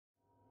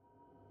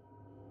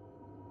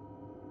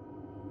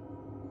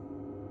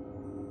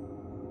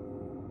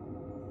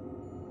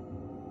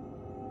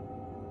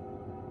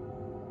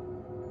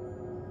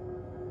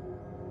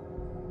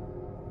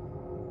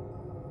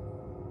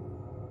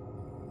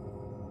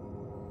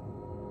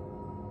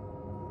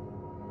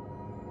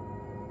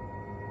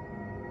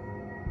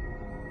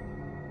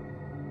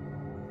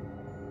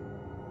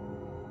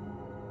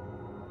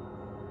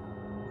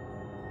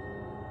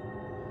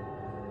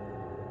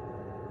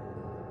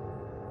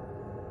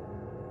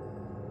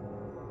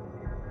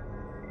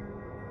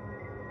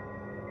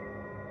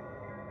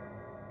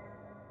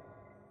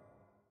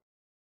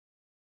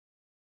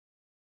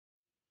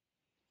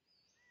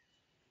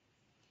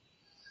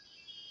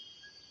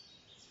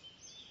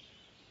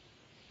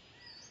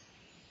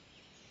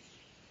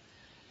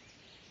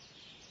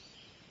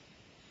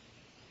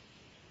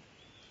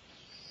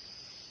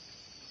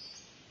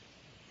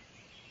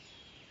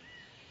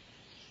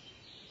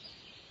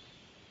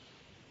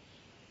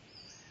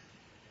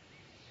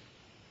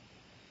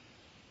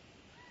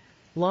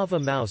Lava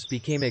mouse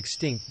became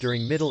extinct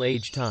during Middle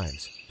Age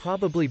times,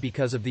 probably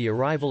because of the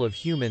arrival of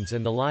humans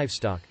and the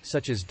livestock,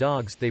 such as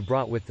dogs, they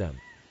brought with them.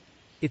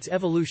 Its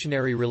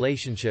evolutionary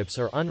relationships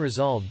are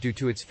unresolved due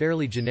to its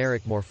fairly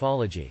generic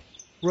morphology.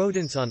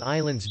 Rodents on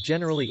islands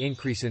generally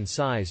increase in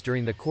size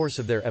during the course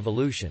of their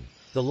evolution.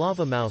 The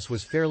lava mouse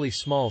was fairly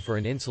small for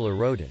an insular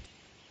rodent.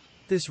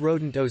 This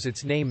rodent owes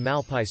its name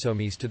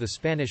Malpaisomes to the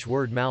Spanish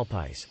word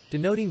malpais,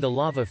 denoting the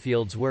lava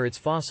fields where its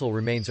fossil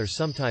remains are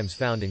sometimes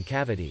found in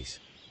cavities.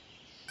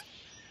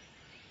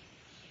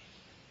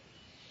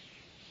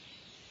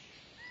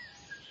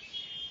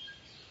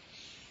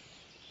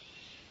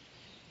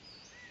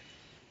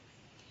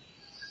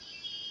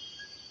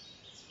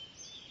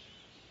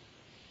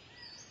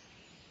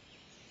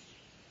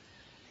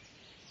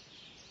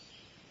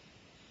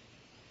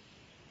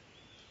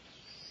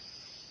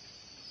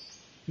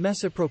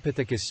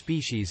 Mesopropithecus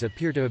species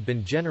appear to have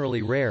been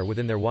generally rare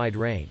within their wide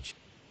range.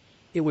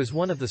 It was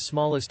one of the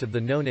smallest of the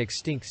known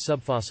extinct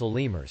subfossil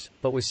lemurs,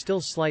 but was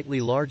still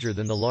slightly larger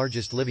than the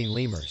largest living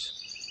lemurs.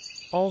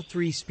 All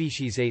three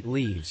species ate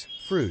leaves,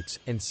 fruits,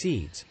 and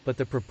seeds, but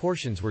the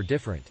proportions were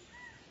different.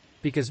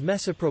 Because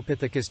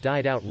Mesopropithecus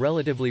died out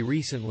relatively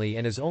recently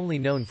and is only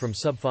known from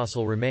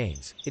subfossil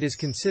remains, it is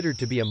considered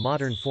to be a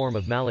modern form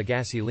of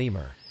Malagasy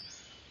lemur.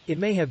 It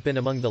may have been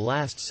among the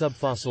last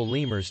subfossil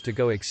lemurs to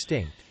go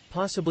extinct,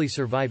 possibly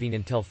surviving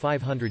until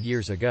 500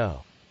 years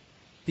ago.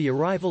 The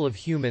arrival of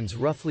humans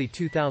roughly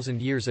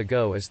 2,000 years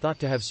ago is thought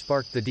to have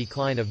sparked the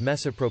decline of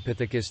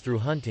Mesopropithecus through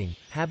hunting,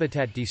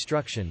 habitat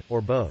destruction,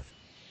 or both.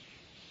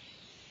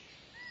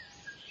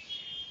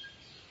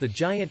 The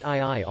giant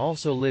ii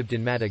also lived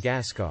in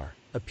Madagascar,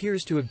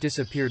 appears to have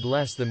disappeared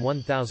less than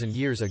 1,000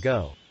 years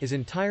ago, is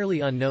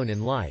entirely unknown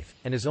in life,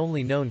 and is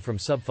only known from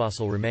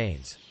subfossil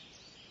remains.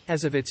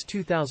 As of its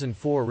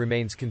 2004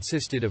 remains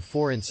consisted of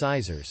 4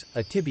 incisors,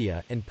 a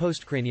tibia, and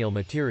postcranial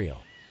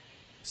material.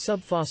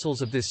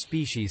 Subfossils of this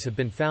species have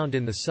been found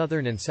in the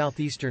southern and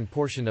southeastern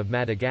portion of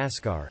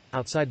Madagascar,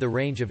 outside the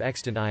range of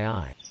extant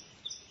ii.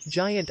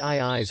 Giant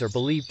iis are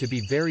believed to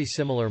be very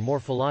similar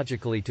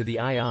morphologically to the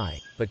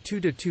ii, but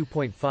 2 to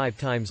 2.5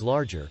 times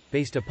larger,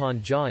 based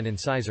upon jaw and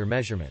incisor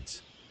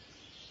measurements.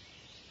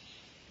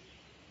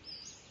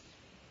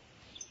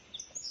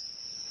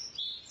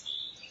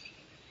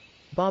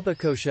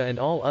 Babakosha and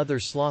all other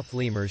sloth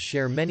lemurs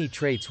share many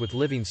traits with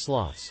living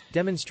sloths,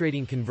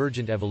 demonstrating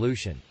convergent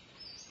evolution.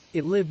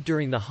 It lived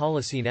during the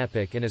Holocene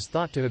epoch and is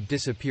thought to have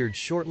disappeared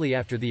shortly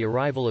after the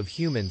arrival of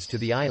humans to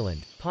the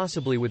island,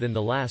 possibly within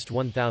the last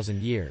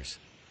 1,000 years.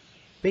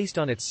 Based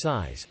on its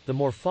size, the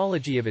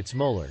morphology of its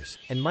molars,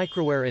 and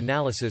microwear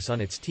analysis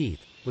on its teeth,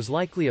 was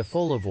likely a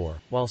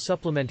folivore, while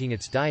supplementing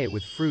its diet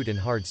with fruit and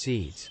hard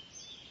seeds.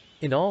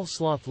 In all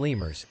sloth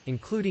lemurs,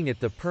 including it,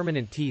 the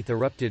permanent teeth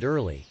erupted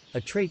early,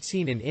 a trait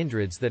seen in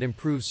indrids that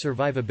improves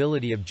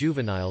survivability of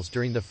juveniles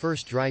during the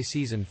first dry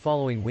season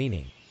following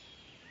weaning.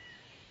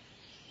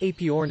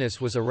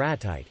 Apiornis was a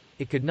ratite,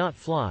 it could not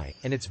fly,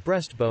 and its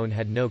breastbone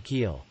had no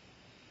keel.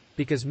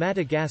 Because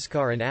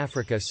Madagascar and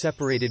Africa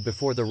separated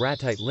before the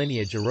ratite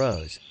lineage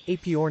arose,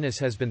 Apiornis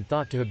has been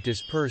thought to have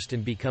dispersed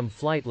and become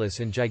flightless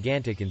and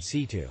gigantic in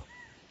situ.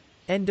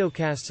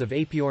 Endocasts of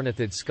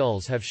apiornithid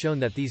skulls have shown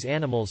that these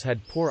animals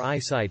had poor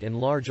eyesight and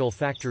large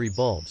olfactory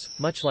bulbs,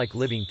 much like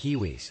living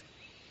kiwis.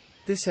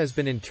 This has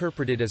been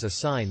interpreted as a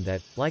sign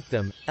that, like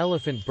them,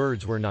 elephant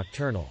birds were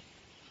nocturnal.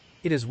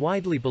 It is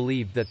widely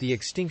believed that the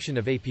extinction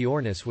of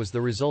Apiornis was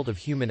the result of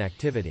human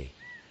activity.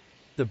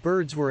 The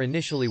birds were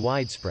initially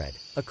widespread,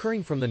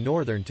 occurring from the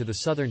northern to the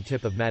southern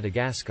tip of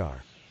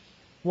Madagascar.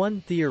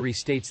 One theory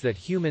states that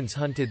humans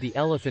hunted the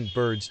elephant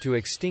birds to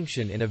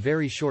extinction in a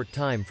very short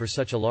time for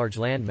such a large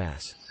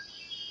landmass.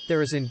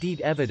 There is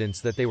indeed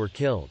evidence that they were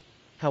killed.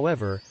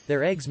 However,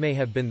 their eggs may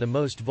have been the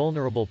most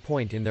vulnerable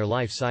point in their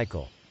life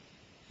cycle.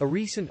 A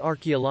recent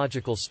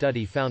archaeological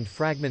study found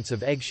fragments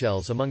of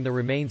eggshells among the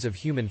remains of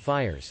human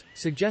fires,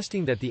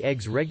 suggesting that the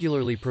eggs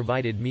regularly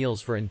provided meals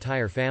for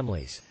entire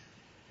families.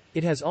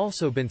 It has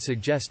also been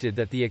suggested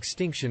that the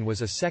extinction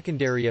was a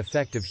secondary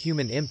effect of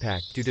human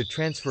impact due to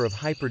transfer of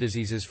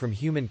hyperdiseases from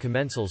human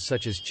commensals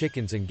such as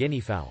chickens and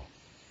guinea fowl.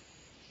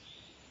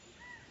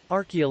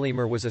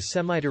 Archaeolemur was a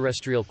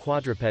semi-terrestrial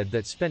quadruped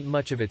that spent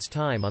much of its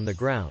time on the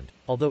ground,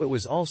 although it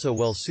was also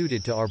well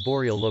suited to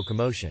arboreal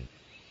locomotion.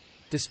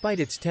 Despite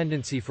its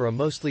tendency for a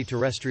mostly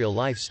terrestrial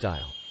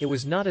lifestyle, it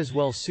was not as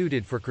well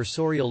suited for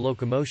cursorial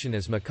locomotion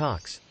as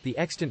macaques, the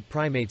extant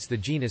primates the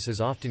genus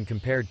is often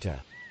compared to.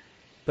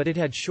 But it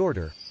had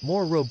shorter,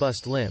 more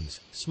robust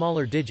limbs,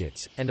 smaller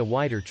digits, and a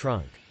wider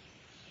trunk.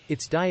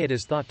 Its diet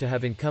is thought to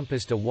have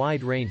encompassed a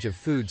wide range of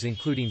foods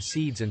including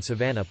seeds and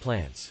savanna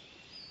plants.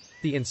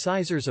 The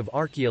incisors of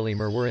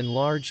Archaeolemur were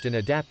enlarged and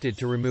adapted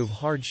to remove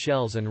hard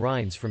shells and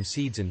rinds from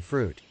seeds and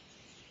fruit.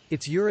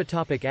 Its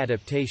eurotopic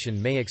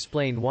adaptation may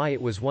explain why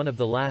it was one of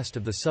the last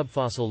of the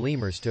subfossil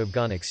lemurs to have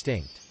gone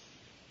extinct.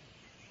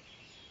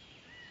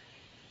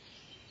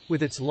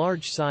 With its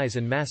large size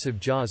and massive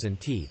jaws and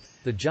teeth,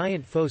 the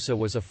giant fossa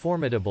was a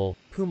formidable,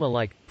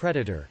 puma-like,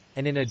 predator,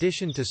 and in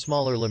addition to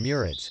smaller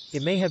lemurids,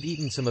 it may have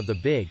eaten some of the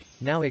big,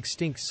 now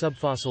extinct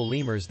subfossil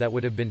lemurs that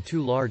would have been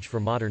too large for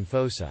modern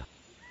fossa.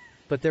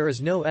 But there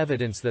is no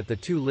evidence that the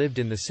two lived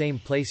in the same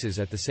places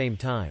at the same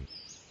time.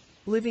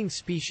 Living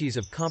species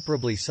of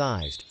comparably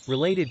sized,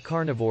 related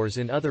carnivores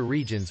in other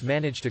regions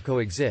managed to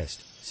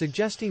coexist,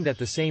 suggesting that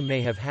the same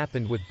may have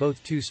happened with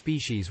both two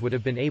species would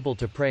have been able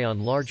to prey on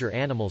larger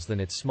animals than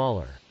its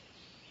smaller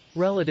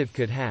relative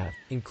could have,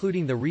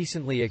 including the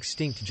recently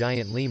extinct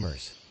giant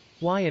lemurs.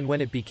 Why and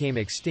when it became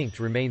extinct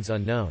remains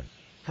unknown.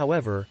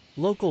 However,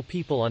 local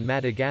people on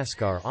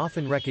Madagascar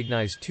often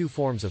recognize two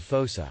forms of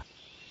fossa.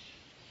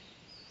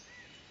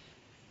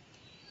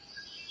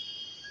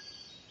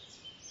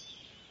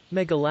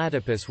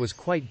 Megalodopus was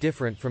quite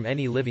different from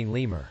any living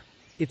lemur.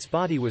 Its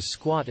body was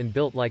squat and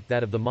built like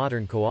that of the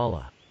modern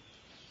koala.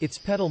 Its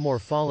pedal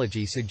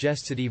morphology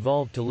suggests it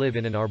evolved to live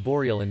in an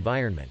arboreal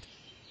environment.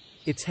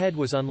 Its head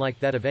was unlike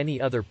that of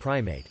any other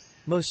primate.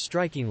 Most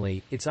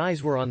strikingly, its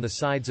eyes were on the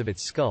sides of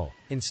its skull,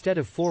 instead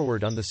of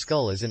forward on the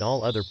skull as in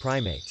all other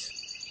primates.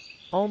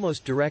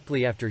 Almost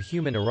directly after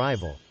human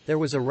arrival, there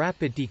was a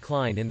rapid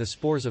decline in the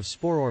spores of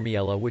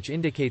Sporormiella, which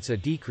indicates a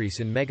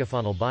decrease in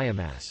megafaunal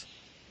biomass.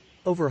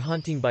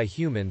 Overhunting by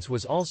humans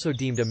was also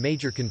deemed a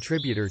major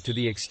contributor to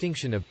the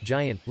extinction of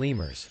giant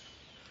lemurs.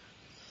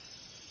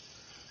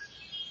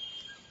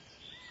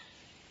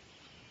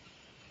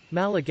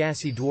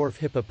 Malagasy dwarf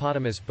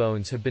hippopotamus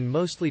bones have been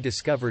mostly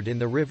discovered in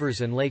the rivers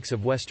and lakes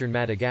of western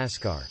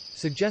Madagascar,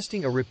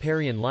 suggesting a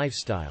riparian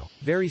lifestyle,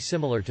 very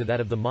similar to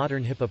that of the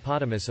modern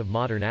hippopotamus of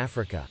modern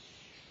Africa.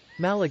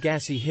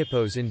 Malagasy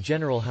hippos in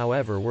general,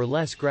 however, were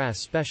less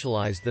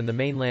grass-specialized than the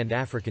mainland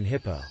African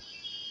hippo.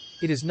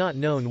 It is not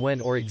known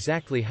when or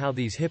exactly how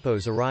these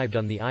hippos arrived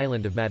on the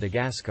island of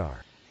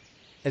Madagascar.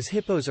 As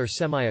hippos are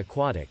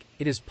semi-aquatic,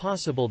 it is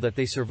possible that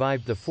they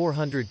survived the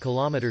 400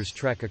 km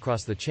trek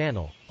across the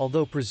channel,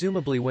 although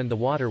presumably when the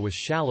water was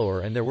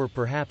shallower and there were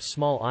perhaps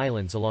small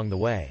islands along the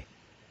way.